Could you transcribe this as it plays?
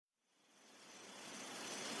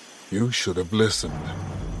You should have listened.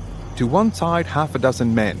 To one side, half a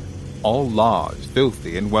dozen men, all large,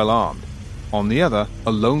 filthy, and well-armed. On the other,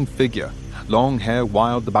 a lone figure, long hair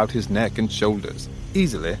wild about his neck and shoulders,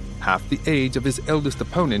 easily half the age of his eldest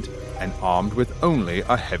opponent, and armed with only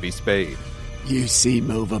a heavy spade. You seem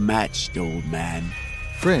overmatched, old man.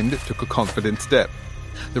 Friend took a confident step.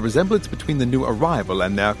 The resemblance between the new arrival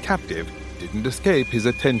and their captive didn't escape his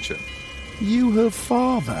attention. You her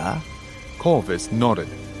father? Corvis nodded.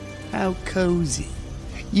 How cozy.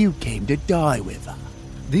 You came to die with her.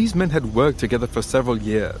 These men had worked together for several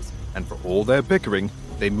years, and for all their bickering,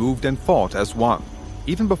 they moved and fought as one.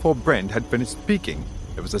 Even before Brent had finished speaking,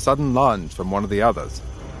 there was a sudden lunge from one of the others.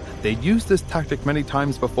 They'd used this tactic many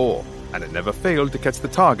times before, and it never failed to catch the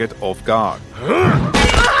target off guard.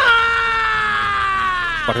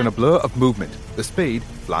 But in a blur of movement, the spade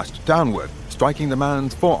flashed downward, striking the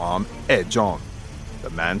man's forearm edge on. The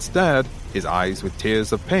man stared, his eyes with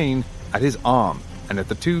tears of pain, at his arm and at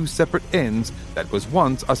the two separate ends that was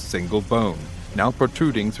once a single bone, now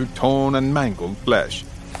protruding through torn and mangled flesh.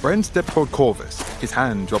 Brent stepped toward Corvis, his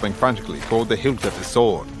hand dropping frantically toward the hilt of his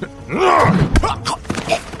sword.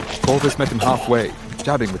 Corvis met him halfway,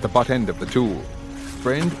 jabbing with the butt end of the tool.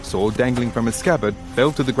 Brent, sword dangling from his scabbard,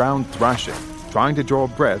 fell to the ground thrashing, trying to draw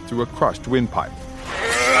breath through a crushed windpipe.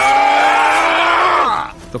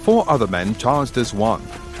 The four other men charged as one,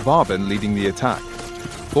 Varbin leading the attack.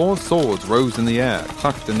 4 swords rose in the air,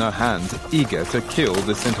 clutched in their hands, eager to kill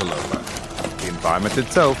this interloper. The environment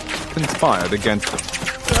itself conspired against them.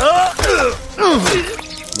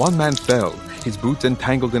 One man fell, his boots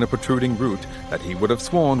entangled in a protruding root that he would have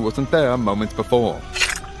sworn wasn't there moments before.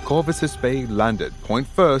 Corvis's spade landed point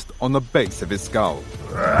first on the base of his skull.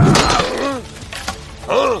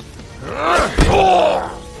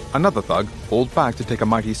 Another thug pulled back to take a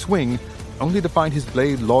mighty swing, only to find his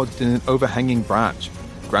blade lodged in an overhanging branch,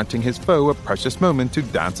 granting his foe a precious moment to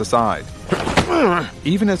dance aside.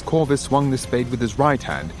 Even as Corvis swung the spade with his right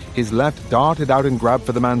hand, his left darted out and grabbed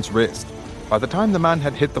for the man's wrist. By the time the man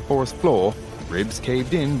had hit the forest floor, ribs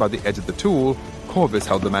caved in by the edge of the tool, Corvis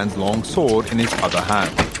held the man's long sword in his other hand.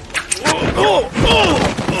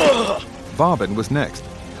 Varbin was next,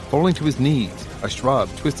 falling to his knees, a shrub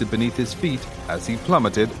twisted beneath his feet as he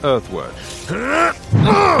plummeted earthward.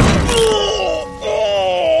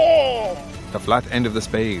 The flat end of the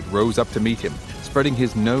spade rose up to meet him, spreading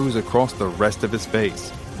his nose across the rest of his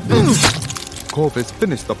face. Corvis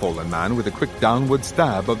finished the fallen man with a quick downward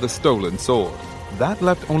stab of the stolen sword. That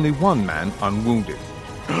left only one man unwounded.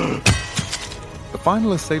 The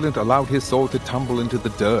final assailant allowed his sword to tumble into the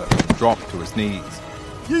dirt and dropped to his knees.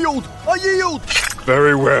 Yield! I yield!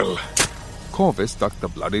 Very well. Corvis stuck the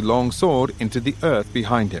bloody long sword into the earth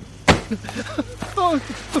behind him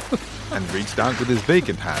and reached out with his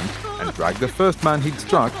vacant hand and dragged the first man he'd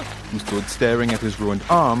struck, who stood staring at his ruined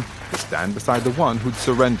arm, to stand beside the one who'd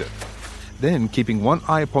surrendered. Then, keeping one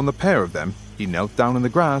eye upon the pair of them, he knelt down in the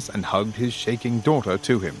grass and hugged his shaking daughter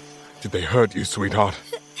to him. Did they hurt you, sweetheart?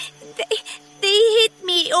 They hit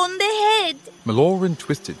me on the head. Maloran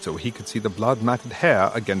twisted so he could see the blood-matted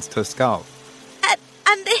hair against her skull.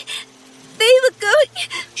 And they were going...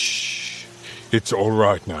 Shh. It's all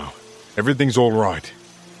right now. Everything's all right.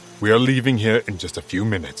 We are leaving here in just a few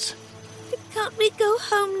minutes. Can't we go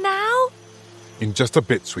home now? In just a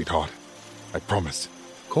bit, sweetheart. I promise.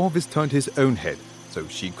 Corvis turned his own head so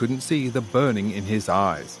she couldn't see the burning in his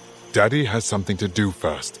eyes. Daddy has something to do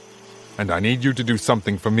first. And I need you to do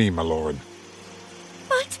something for me, Maloran.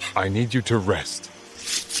 What? I need you to rest.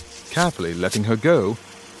 Carefully letting her go,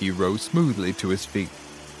 he rose smoothly to his feet.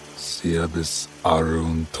 Siabis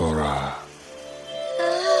Arun Torah.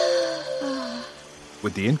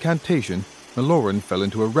 With the incantation, Maloran fell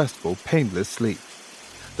into a restful, painless sleep.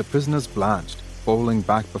 The prisoners blanched, falling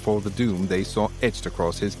back before the doom they saw etched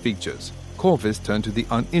across his features. Corvis turned to the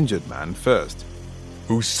uninjured man first.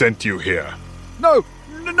 Who sent you here? No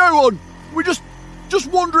one! We're just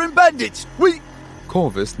wandering bandits!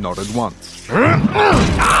 Corvis nodded once.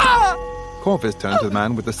 Corvis turned to the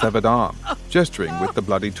man with the severed arm, gesturing with the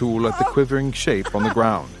bloody tool at the quivering shape on the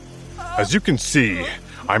ground. As you can see,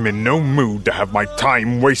 I'm in no mood to have my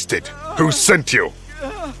time wasted. Who sent you?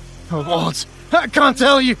 What? I can't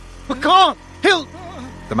tell you! I can't! He'll...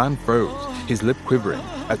 The man froze, his lip quivering,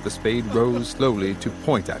 as the spade rose slowly to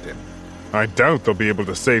point at him. I doubt they'll be able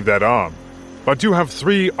to save that arm, but you have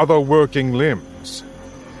 3 other working limbs.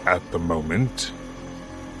 At the moment.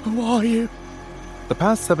 Who are you? The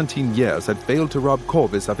past 17 years had failed to rob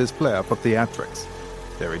Corvis of his flair for theatrics.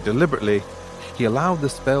 Very deliberately, he allowed the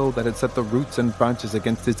spell that had set the roots and branches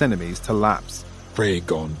against his enemies to lapse.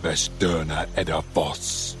 Fregon Besturna Edda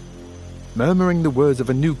Voss. Murmuring the words of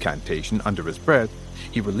a new cantation under his breath,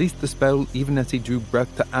 he released the spell even as he drew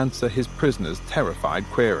breath to answer his prisoner's terrified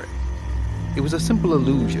query. It was a simple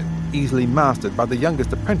illusion, easily mastered by the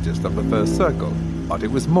youngest apprentice of the first circle, but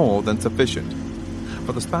it was more than sufficient.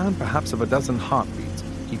 For the span perhaps of a dozen heartbeats,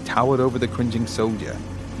 he towered over the cringing soldier,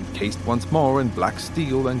 encased once more in black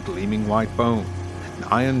steel and gleaming white bone, an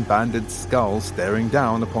iron-banded skull staring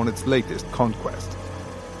down upon its latest conquest.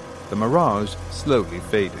 The mirage slowly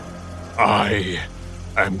faded. I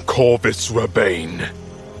am Corvis Rebaine.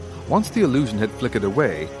 Once the illusion had flickered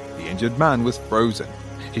away, the injured man was frozen,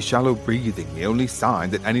 his shallow breathing the only sign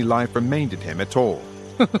that any life remained in him at all.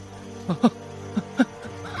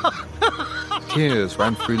 Tears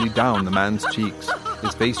ran freely down the man's cheeks,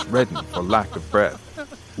 his face reddened for lack of breath.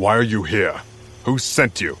 Why are you here? Who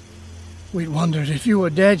sent you? We'd wondered if you were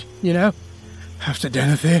dead, you know. After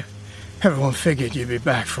Denethor, everyone figured you'd be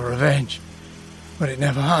back for revenge. But it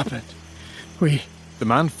never happened. The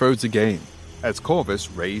man froze again, as Corvis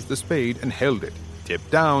raised the spade and held it,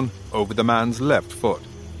 tipped down, over the man's left foot.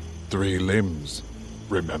 3 limbs,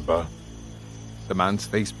 remember? The man's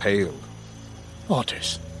face paled.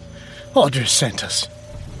 Orders sent us.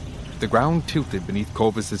 The ground tilted beneath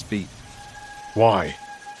Corvis's feet. Why?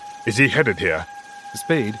 Is he headed here? The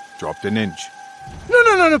spade dropped an inch.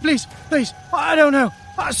 No, please. I don't know.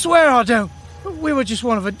 I swear I don't. We were just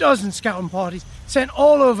one of a dozen scouting parties sent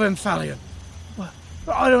all over Imphallion. Well,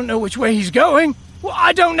 I don't know which way he's going. Well,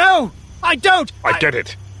 I don't know. I get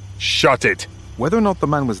it. Shut it. Whether or not the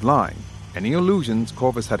man was lying, any illusions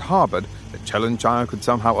Corvis had harbored that Chelonchild could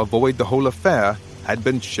somehow avoid the whole affair had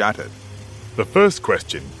been shattered. The first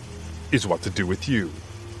question is what to do with you.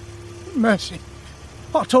 Mercy.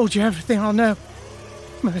 I told you everything I know.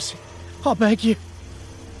 Mercy. I beg you.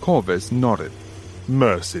 Corvis nodded.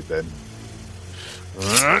 Mercy, then.